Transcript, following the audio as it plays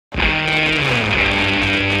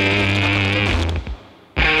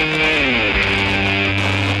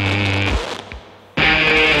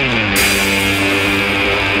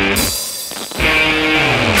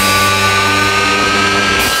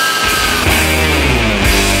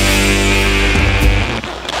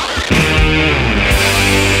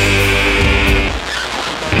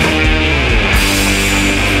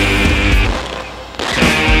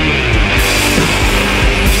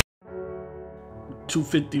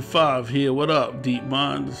255 here. What up, Deep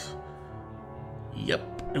Minds?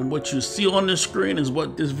 Yep, and what you see on the screen is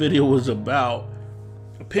what this video was about.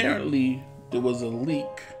 Apparently, there was a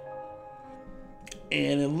leak,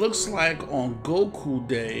 and it looks like on Goku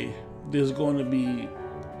Day, there's going to be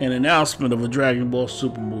an announcement of a Dragon Ball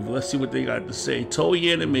Super movie. Let's see what they got to say.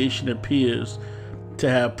 Toei Animation appears to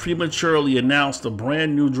have prematurely announced a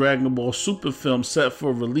brand new Dragon Ball Super film set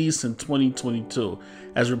for release in 2022.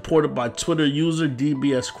 As reported by Twitter user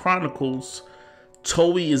DBS Chronicles,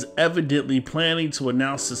 Toei is evidently planning to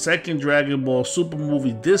announce the second Dragon Ball Super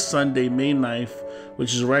movie this Sunday, May 9th,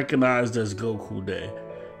 which is recognized as Goku Day.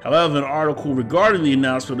 However, an article regarding the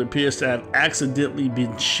announcement appears to have accidentally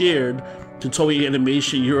been shared to Toei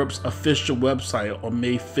Animation Europe's official website on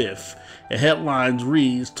May 5th. The headlines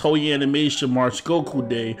reads, Toei Animation marks Goku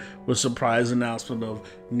Day with surprise announcement of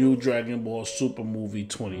new Dragon Ball Super movie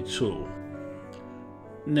 22.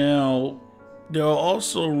 Now, there are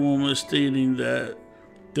also rumors stating that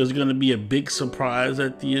there's going to be a big surprise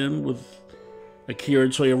at the end, with Akira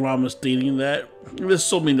Toriyama stating that. There's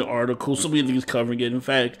so many articles, so many things covering it. In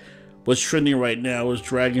fact, what's trending right now is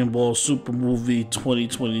Dragon Ball Super movie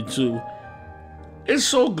 2022. It's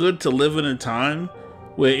so good to live in a time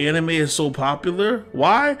where anime is so popular.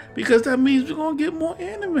 Why? Because that means we're going to get more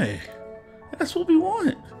anime. That's what we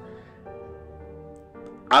want.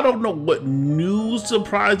 I don't know what new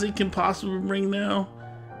surprise it can possibly bring now.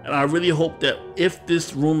 And I really hope that if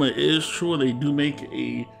this rumor is true, they do make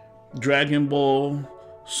a Dragon Ball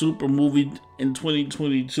Super movie in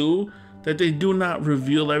 2022, that they do not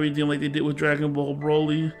reveal everything like they did with Dragon Ball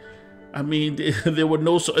Broly. I mean, there were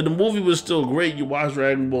no, the movie was still great. You watch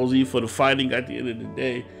Dragon Ball Z for the fighting at the end of the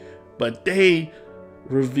day, but they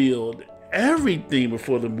revealed everything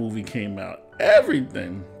before the movie came out.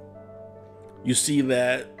 Everything. You see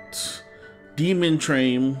that Demon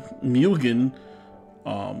Train Mugen,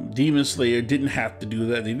 Demon Slayer, didn't have to do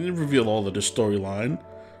that. They didn't reveal all of the storyline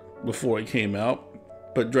before it came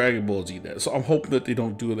out, but Dragon Ball Z that. So I'm hoping that they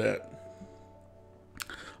don't do that.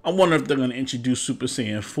 I wonder if they're going to introduce Super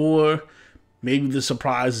Saiyan 4. Maybe the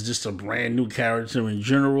surprise is just a brand new character in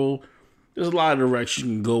general. There's a lot of direction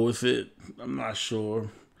you can go with it. I'm not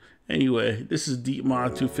sure. Anyway, this is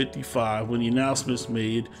DeepMod 255. When the announcement's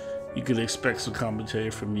made, you can expect some commentary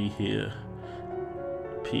from me here.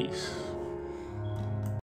 Peace.